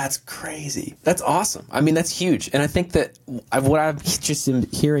 That's crazy. That's awesome. I mean, that's huge. And I think that what I'm just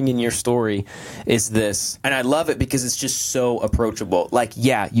hearing in your story is this, and I love it because it's just so approachable. Like,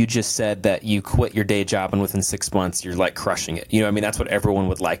 yeah, you just said that you quit your day job and within 6 months you're like crushing it. I mean, that's what everyone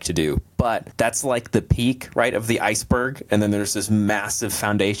would like to do. But that's like the peak, right, of the iceberg. And then there's this massive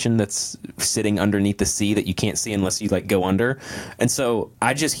foundation that's sitting underneath the sea that you can't see unless you like go under. And so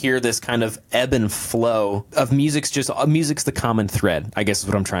I just hear this kind of ebb and flow of music's the common thread, I guess is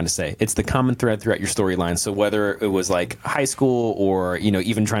what I'm trying to say. It's the common thread throughout your storyline. So whether it was like high school or,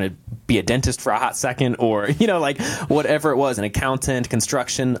 even trying to be a dentist for a hot second or, like whatever it was, an accountant,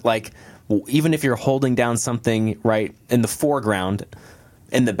 construction, like even if you're holding down something right in the foreground,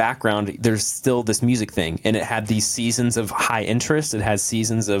 in the background, there's still this music thing. And it had these seasons of high interest. It has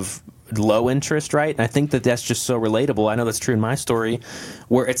seasons of low interest, right? And I think that that's just so relatable. I know that's true in my story,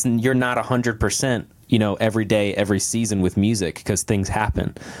 where you're not 100%, every day, every season with music, because things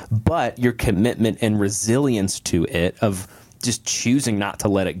happen. But your commitment and resilience to it, of just choosing not to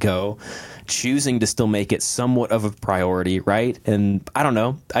let it go, choosing to still make it somewhat of a priority, right? And I don't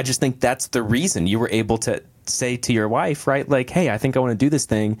know, I just think that's the reason you were able to say to your wife, right? Like, hey, I think I want to do this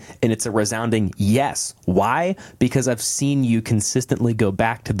thing. And it's a resounding yes. Why? Because I've seen you consistently go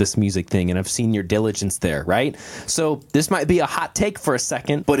back to this music thing, and I've seen your diligence there, right? So this might be a hot take for a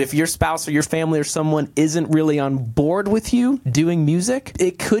second, but if your spouse or your family or someone isn't really on board with you doing music,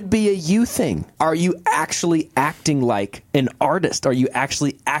 it could be a you thing. Are you actually acting like an artist? Are you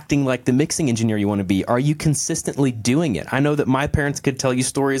actually acting like the mixing engineer you want to be? Are you consistently doing it? I know that my parents could tell you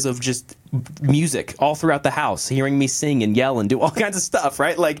stories of just music all throughout the house, hearing me sing and yell and do all kinds of stuff,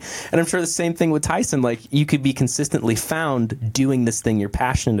 right? Like, and I'm sure the same thing with Tyson. Like, you could be consistently found doing this thing you're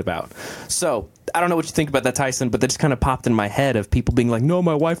passionate about. So I don't know what you think about that, Tyson, but that just kind of popped in my head of people being like, no,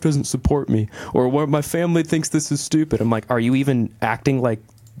 my wife doesn't support me, or my family thinks this is stupid. I'm like, are you even acting like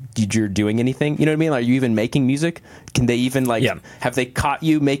you're doing anything? You know what I mean? Are you even making music? Can they even have they caught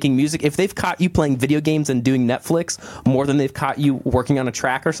you making music? If they've caught you playing video games and doing Netflix more than they've caught you working on a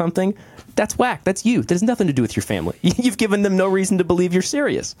track or something, that's whack. That's you. That has nothing to do with your family. You've given them no reason to believe you're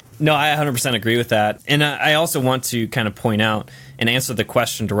serious. No, I 100% agree with that. And I also want to kind of point out and answer the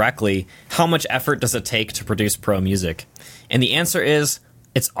question directly, how much effort does it take to produce pro music? And the answer is,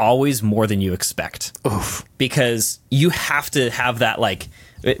 it's always more than you expect. Oof. Because you have to have that, like,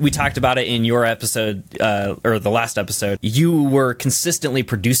 we talked about it in your episode, or the last episode. You were consistently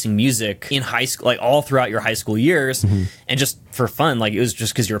producing music in high school, like all throughout your high school years, and just for fun. Like, it was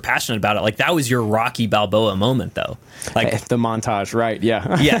just because you were passionate about it. Like, that was your Rocky Balboa moment, though. Like, the montage, right?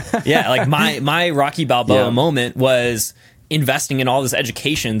 Yeah, yeah. Like my Rocky Balboa moment was investing in all this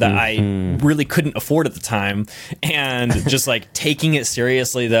education that I really couldn't afford at the time, and just like taking it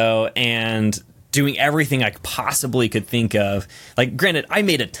seriously though, and doing everything I possibly could think of. Like, granted, I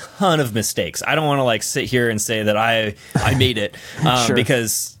made a ton of mistakes. I don't want to like sit here and say that I made it, Sure.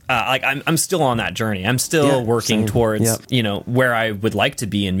 because like I'm still on that journey. I'm still working towards where I would like to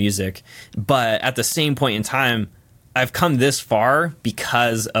be in music. But at the same point in time, I've come this far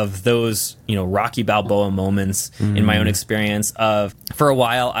because of those, Rocky Balboa moments in my own experience of, for a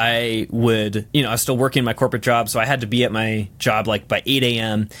while, I would, I was still working my corporate job, so I had to be at my job like by 8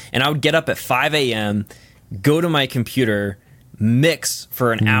 a.m. and I would get up at 5 a.m., go to my computer, mix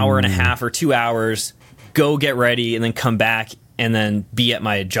for an hour and a half or 2 hours, go get ready, and then come back and then be at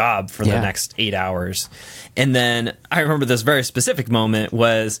my job for the next 8 hours. And then I remember this very specific moment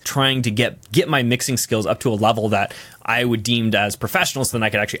was trying to get my mixing skills up to a level that I would deemed as professional, so then I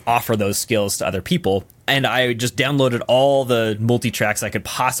could actually offer those skills to other people. And I just downloaded all the multi-tracks I could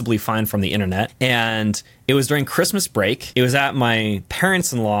possibly find from the internet. And it was during Christmas break. It was at my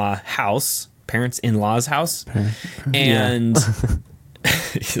parents-in-law's house. And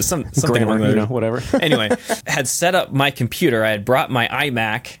something Grammar, wrong there. whatever. Anyway, had set up my computer. I had brought my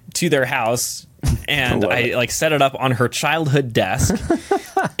iMac to their house, and I like set it up on her childhood desk.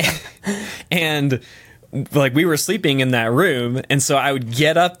 And like we were sleeping in that room, and so I would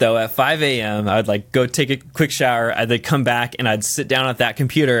get up though at 5 a.m. I would like go take a quick shower. I'd like come back and I'd sit down at that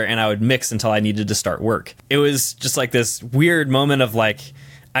computer and I would mix until I needed to start work. It was just like this weird moment of like,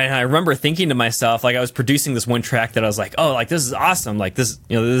 I remember thinking to myself, like I was producing this one track that I was like, oh, like this is awesome. Like this,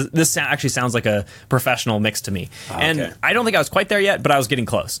 this actually sounds like a professional mix to me. Okay. And I don't think I was quite there yet, but I was getting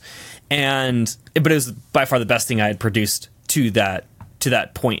close. But it was by far the best thing I had produced to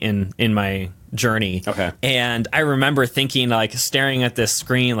that point in my journey. Okay. And I remember thinking, like staring at this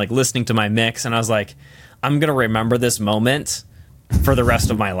screen, like listening to my mix, and I was like, I'm going to remember this moment for the rest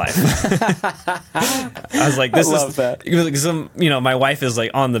of my life. I was like, this is that. Because my wife is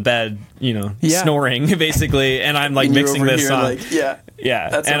like on the bed, snoring basically, and I'm like and mixing this song. Like, yeah.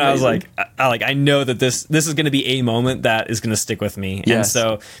 That's and amazing. I was like, I know that this is going to be a moment that is going to stick with me. Yes. And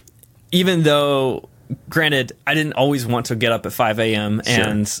so even though, granted, I didn't always want to get up at 5 a.m.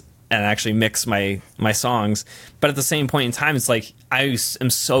 and actually mix my songs, but at the same point in time, it's like I am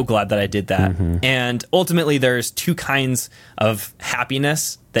so glad that I did that. Mm-hmm. And ultimately, there's two kinds of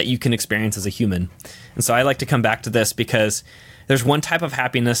happiness that you can experience as a human. And so I like to come back to this because there's one type of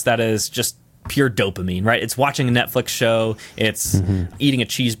happiness that is just pure dopamine, right? It's watching a Netflix show, it's eating a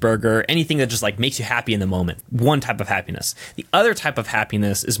cheeseburger, anything that just like makes you happy in the moment. One type of happiness. The other type of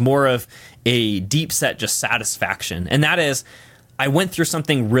happiness is more of a deep set just satisfaction, and that is, I went through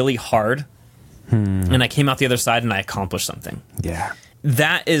something really hard and I came out the other side and I accomplished something. Yeah.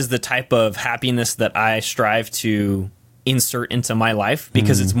 That is the type of happiness that I strive to insert into my life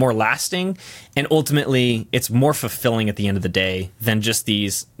because it's more lasting and ultimately it's more fulfilling at the end of the day than just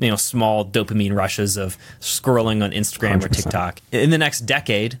these, small dopamine rushes of scrolling on Instagram 100%. Or TikTok. In the next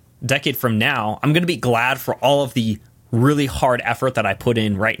decade from now, I'm going to be glad for all of the really hard effort that I put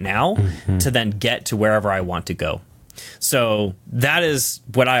in right now to then get to wherever I want to go. So that is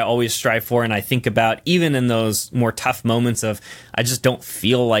what I always strive for, and I think about even in those more tough moments of I just don't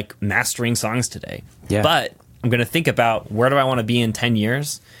feel like mastering songs today. Yeah. But I'm going to think about where do I want to be in 10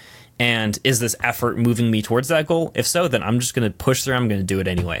 years, and is this effort moving me towards that goal? If so, then I'm just going to push through. I'm going to do it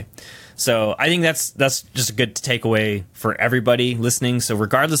anyway. So I think that's just a good takeaway for everybody listening. So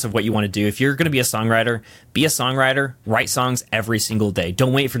regardless of what you want to do, if you're going to be a songwriter, write songs every single day.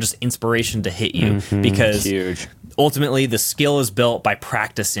 Don't wait for just inspiration to hit you because huge. Ultimately, the skill is built by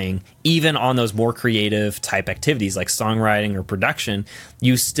practicing. Even on those more creative type activities like songwriting or production,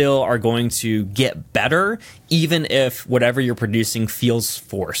 you still are going to get better, even if whatever you're producing feels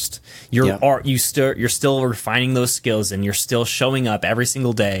forced. You're still refining those skills, and you're still showing up every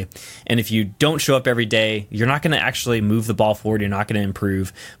single day. And if you don't show up every day, you're not going to actually move the ball forward. You're not going to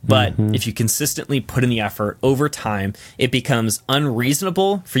improve. But if you consistently put in the effort over time, it becomes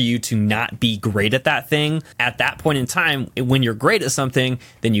unreasonable for you to not be great at that thing. At that point in time, when you're great at something,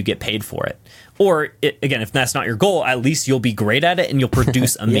 then you get paid for it. Or again, if that's not your goal, at least you'll be great at it and you'll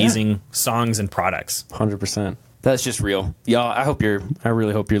produce amazing songs and products. 100%. That's just real. Y'all, I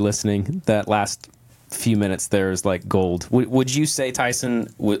really hope you're listening. That last few minutes there is like gold. Would you say, Tyson,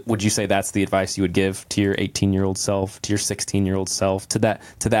 would you say that's the advice you would give to your 18-year-old self, to your 16-year-old self, to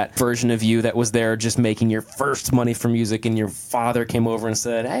that version of you that was there just making your first money from music, and your father came over and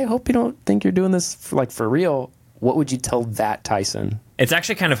said, hey, I hope you don't think you're doing this for real? What would you tell that Tyson? It's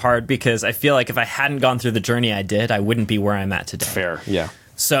actually kind of hard because I feel like if I hadn't gone through the journey I did, I wouldn't be where I'm at today. Fair, yeah.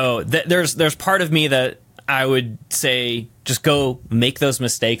 So there's part of me that I would say just go make those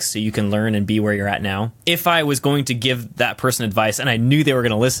mistakes so you can learn and be where you're at now. If I was going to give that person advice and I knew they were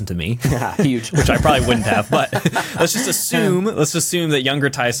going to listen to me, huge, which I probably wouldn't have, but let's assume that younger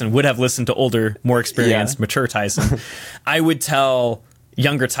Tyson would have listened to older, more experienced, mature Tyson. I would tell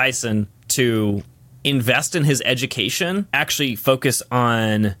younger Tyson to invest in his education, actually focus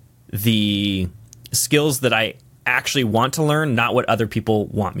on the skills that I actually want to learn, not what other people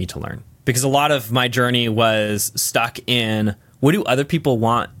want me to learn. Because a lot of my journey was stuck in what do other people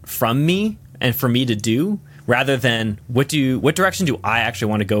want from me and for me to do, rather than what direction do I actually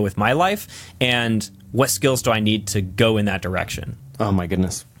want to go with my life, and what skills do I need to go in that direction. Oh my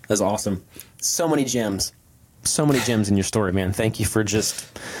goodness, that's awesome. So many gems. So many gems in your story, man. Thank you for just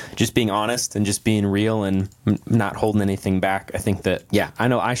being honest and just being real and not holding anything back. I think that, I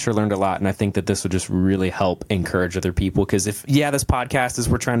know I sure learned a lot, and I think that this would just really help encourage other people, because this podcast is,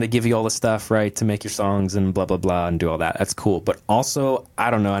 we're trying to give you all the stuff, right, to make your songs and blah, blah, blah, and do all that. That's cool. But also, I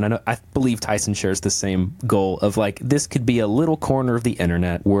don't know, and I believe Tyson shares the same goal of, like, this could be a little corner of the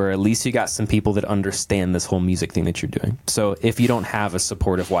internet where at least you got some people that understand this whole music thing that you're doing. So if you don't have a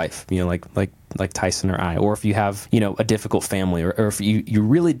supportive wife, like Tyson or I, or if you have, a difficult family, or if you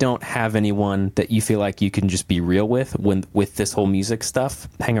really don't have anyone that you feel like you can just be real with this whole music stuff,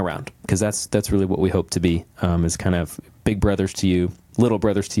 hang around, because that's really what we hope to be, is kind of big brothers to you, little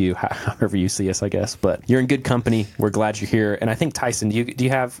brothers to you, however you see us, I guess. But you're in good company. We're glad you're here. And I think, Tyson, can we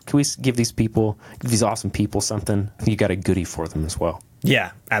give these awesome people something? You got a goodie for them as well.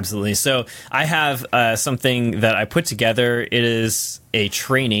 Yeah, absolutely. So I have something that I put together. It is a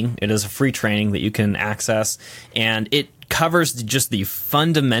training. It is a free training that you can access, and it covers just the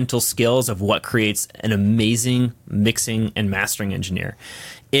fundamental skills of what creates an amazing mixing and mastering engineer.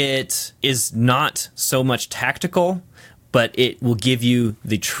 It is not so much tactical, but it will give you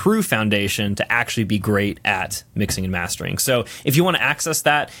the true foundation to actually be great at mixing and mastering. So if you want to access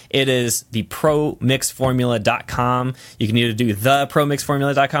that, it is the promixformula.com. You can either do the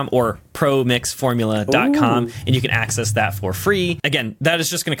promixformula.com or promixformula.com, and you can access that for free. Again, that is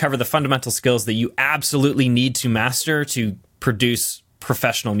just going to cover the fundamental skills that you absolutely need to master to produce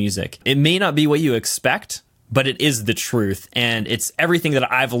professional music. It may not be what you expect, but it is the truth, and it's everything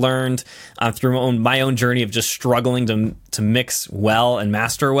that I've learned through my own journey of just struggling to mix well and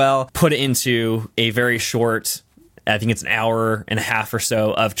master well, put it into a very short, I think it's an hour and a half or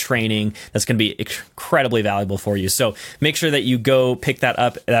so of training that's going to be incredibly valuable for you. So make sure that you go pick that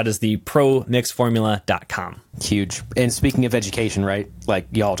up. That is the promixformula.com. Huge. And speaking of education, right? Like,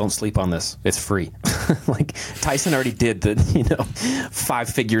 y'all, don't sleep on this. It's free. Like, Tyson already did the 5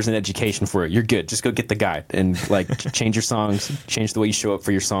 figures in education for it. You're good. Just go get the guide and, like, change your songs, change the way you show up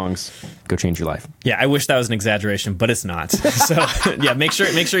for your songs. Go change your life. Yeah, I wish that was an exaggeration, but it's not. So yeah, make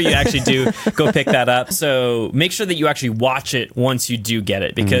sure you actually do go pick that up. So make sure that you actually watch it once you do get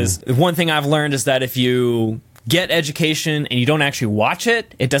it, because one thing I've learned is that if you get education and you don't actually watch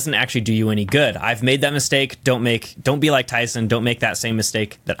it, it doesn't actually do you any good. I've made that mistake. Don't be like Tyson. Don't make that same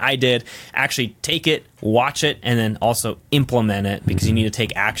mistake that I did. Actually take it, watch it, and then also implement it, because you need to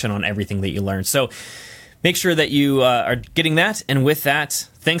take action on everything that you learn. So make sure that you are getting that. And with that,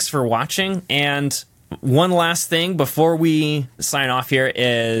 thanks for watching. And one last thing before we sign off here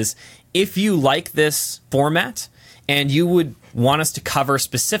is, if you like this format and you would want us to cover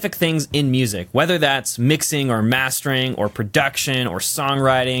specific things in music, whether that's mixing or mastering or production or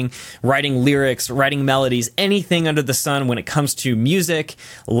songwriting, writing lyrics, writing melodies, anything under the sun when it comes to music,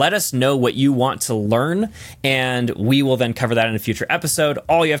 let us know what you want to learn, and we will then cover that in a future episode.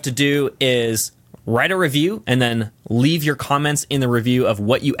 All you have to do is write a review and then leave your comments in the review of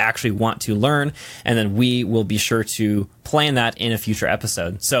what you actually want to learn, and then we will be sure to plan that in a future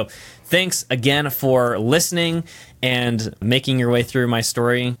episode. So thanks again for listening and making your way through my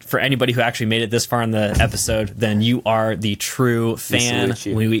story. For anybody who actually made it this far in the episode, then you are the true fan.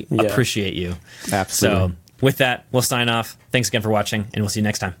 We appreciate you. Absolutely. So with that, we'll sign off. Thanks again for watching, and we'll see you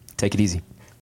next time. Take it easy.